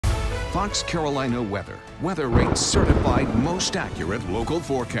Fox Carolina Weather. Weather Rate certified most accurate local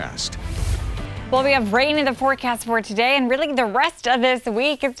forecast. Well, we have rain in the forecast for today and really the rest of this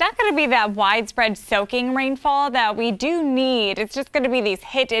week. It's not going to be that widespread soaking rainfall that we do need. It's just going to be these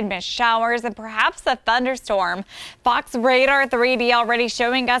hit and miss showers and perhaps a thunderstorm. Fox Radar 3D already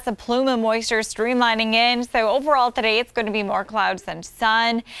showing us a plume of moisture streamlining in. So overall today it's going to be more clouds than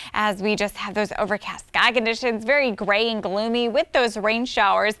sun as we just have those overcast sky conditions, very gray and gloomy with those rain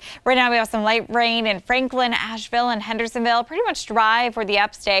showers. Right now we have some light rain in Franklin, Asheville, and Hendersonville. Pretty much dry for the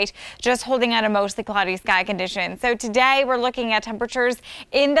upstate, just holding out a mostly cloudy sky conditions. So today we're looking at temperatures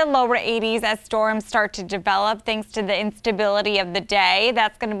in the lower 80s as storms start to develop thanks to the instability of the day.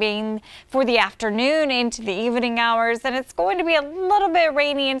 That's going to be for the afternoon into the evening hours, and it's going to be a little bit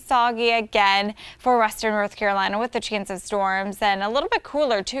rainy and soggy again for western North Carolina with the chance of storms, and a little bit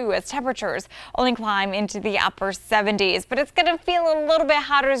cooler too as temperatures only climb into the upper 70s. But it's going to feel a little bit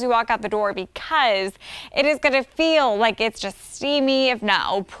hotter as you walk out the door because it is going to feel like it's just steamy, if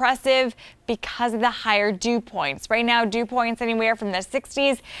not oppressive, because of the higher dew points. Right now, dew points anywhere from the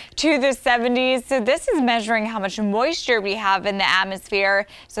 60s to the 70s. So this is measuring how much moisture we have in the atmosphere.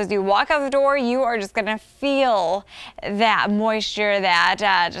 So as you walk out the door, you are just going to feel that moisture, that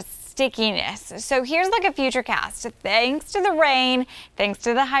just stickiness. So here's like a future cast. Thanks to the rain, thanks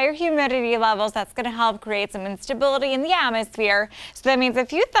to the higher humidity levels, that's going to help create some instability in the atmosphere. So that means a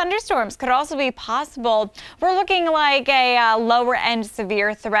few thunderstorms could also be possible. We're looking like a lower end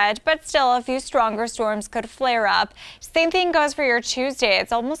severe threat, but still a few stronger storms could flare up. Same thing goes for your Tuesday.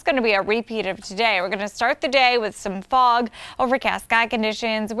 It's almost going to be a repeat of today. We're going to start the day with some fog, overcast sky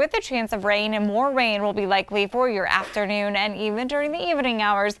conditions with a chance of rain, and more rain will be likely for your afternoon and even during the evening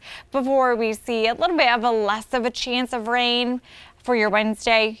hours, before we see a little bit of a less of a chance of rain for your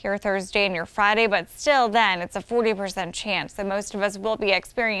Wednesday, your Thursday, and your Friday, but still then it's a 40% chance that most of us will be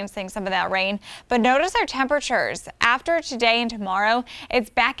experiencing some of that rain. But notice our temperatures. After today and tomorrow,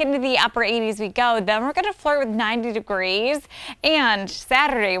 it's back into the upper 80s we go. Then we're going to flirt with 90 degrees, and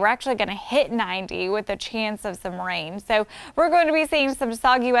Saturday we're actually going to hit 90 with a chance of some rain. So we're going to be seeing some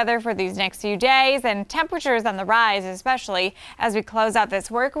soggy weather for these next few days, and temperatures on the rise, especially as we close out this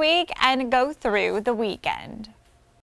work week and go through the weekend.